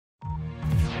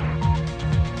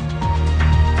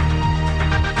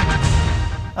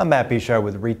I'm Matt Bishar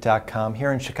with REIT.com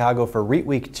here in Chicago for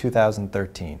REITWeek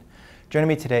 2013. Joining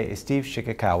me today is Steve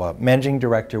Shigekawa, Managing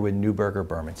Director with Neuberger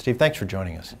Berman. Steve, thanks for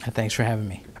joining us. Thanks for having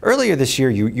me. Earlier this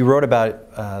year, you wrote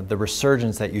about the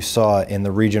resurgence that you saw in the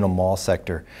regional mall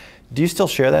sector. Do you still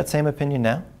share that same opinion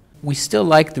now? We still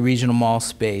like the regional mall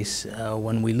space.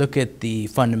 When we look at the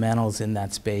fundamentals in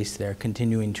that space, they're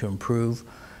continuing to improve.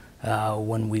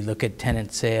 When we look at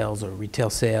tenant sales or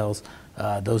retail sales,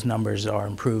 those numbers are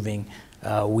improving.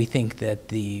 We think that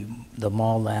the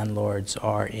mall landlords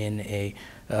are in a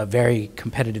very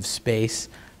competitive space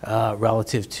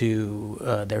relative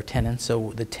to their tenants.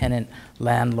 So the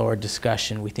tenant-landlord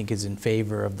discussion, we think, is in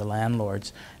favor of the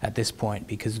landlords at this point,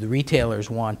 because the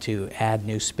retailers want to add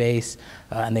new space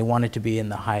and they want it to be in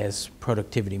the highest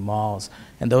productivity malls,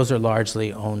 and those are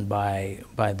largely owned by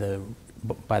the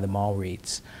mall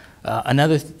REITs.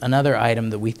 Another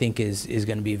item that we think is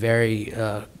going to be very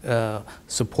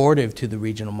supportive to the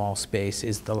regional mall space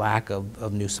is the lack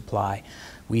of new supply.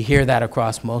 We hear that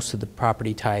across most of the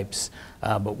property types,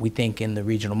 but we think in the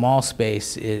regional mall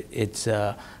space it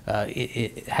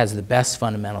has the best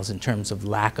fundamentals in terms of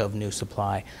lack of new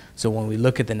supply. So when we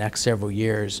look at the next several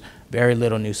years, very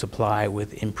little new supply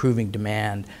with improving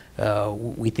demand,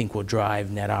 we think will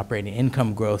drive net operating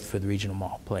income growth for the regional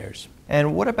mall players.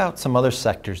 And what about some other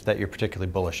sectors that you're particularly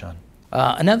bullish on?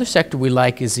 Another sector we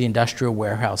like is the industrial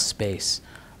warehouse space.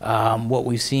 What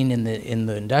we've seen in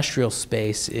the industrial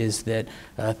space is that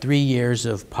 3 years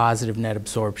of positive net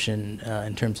absorption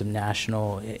in terms of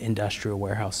national industrial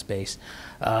warehouse space.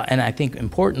 And I think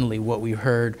importantly, what we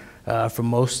heard from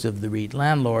most of the REIT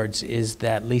landlords is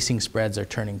that leasing spreads are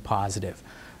turning positive.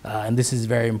 And this is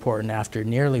very important after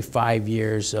nearly 5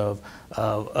 years of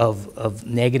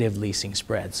negative leasing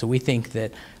spreads. So we think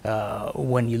that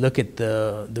when you look at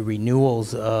the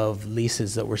renewals of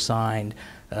leases that were signed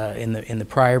in the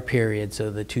prior period, so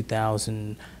the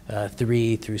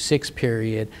 2003 through 6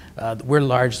 period, we're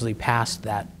largely past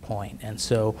that point. And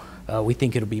so we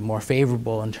think it'll be more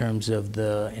favorable in terms of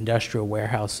the industrial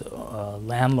warehouse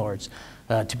landlords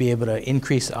to be able to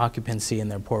increase occupancy in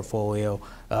their portfolio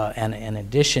and in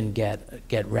addition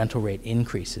get rental rate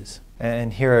increases.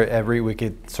 And here at REITWeek,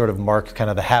 it sort of marks kind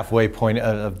of the halfway point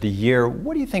of the year.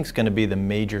 What do you think is going to be the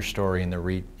major story in the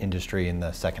REIT industry in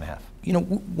the second half? You know,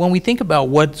 when we think about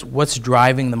what's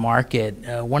driving the market,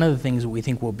 one of the things that we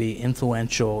think will be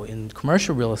influential in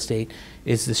commercial real estate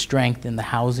is the strength in the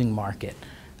housing market.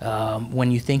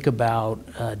 When you think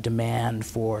about demand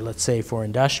for, let's say, for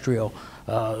industrial,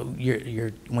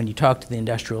 when you talk to the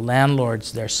industrial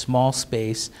landlords, their small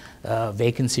space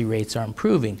vacancy rates are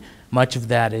improving. Much of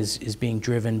that is being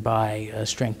driven by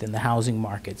strength in the housing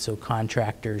market. So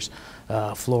contractors,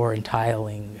 floor and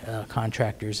tiling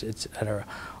contractors, etc.,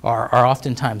 are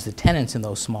oftentimes the tenants in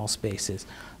those small spaces.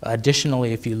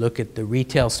 Additionally, if you look at the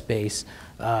retail space,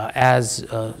 as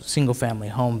single-family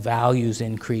home values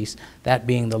increase, that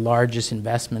being the largest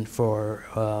investment for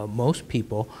most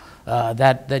people,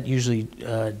 that usually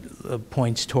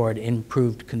points toward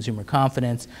improved consumer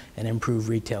confidence and improved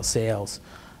retail sales.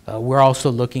 We're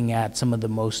also looking at some of the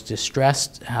most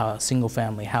distressed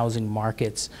single-family housing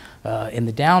markets in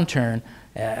the downturn,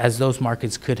 as those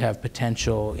markets could have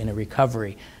potential in a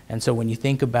recovery. And so when you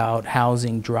think about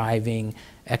housing driving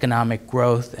economic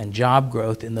growth and job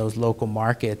growth in those local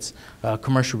markets,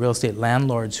 commercial real estate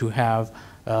landlords who have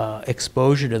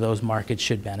exposure to those markets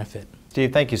should benefit.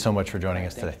 Steve, thank you so much for joining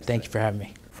us today. Thank you for having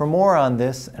me. For more on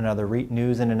this and other REIT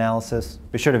news and analysis,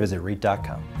 be sure to visit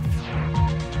REIT.com.